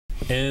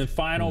In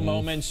final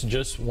moments,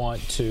 just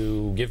want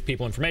to give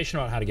people information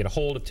about how to get a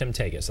hold of Tim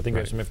Takacs. I think we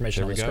have some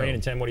information on the screen.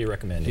 And Tim, what do you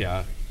recommend?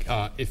 Yeah,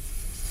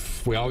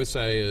 we always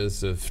say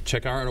is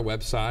check out our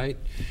website.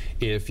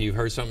 If you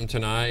heard something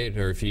tonight,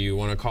 or if you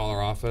want to call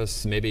our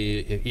office,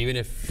 maybe even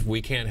if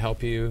we can't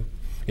help you,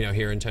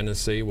 here in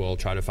Tennessee, we'll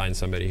try to find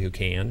somebody who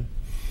can.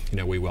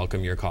 We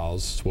welcome your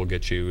calls. We'll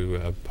get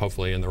you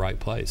hopefully in the right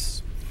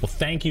place. Well,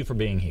 thank you for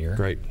being here.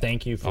 Great.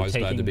 Thank you for Always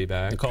taking glad to be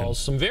back. the calls.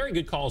 Some very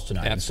good calls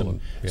tonight.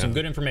 Absolutely. Some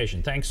good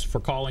information. Thanks for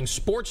calling.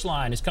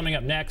 Sportsline is coming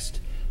up next,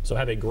 so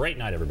have a great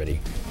night, everybody.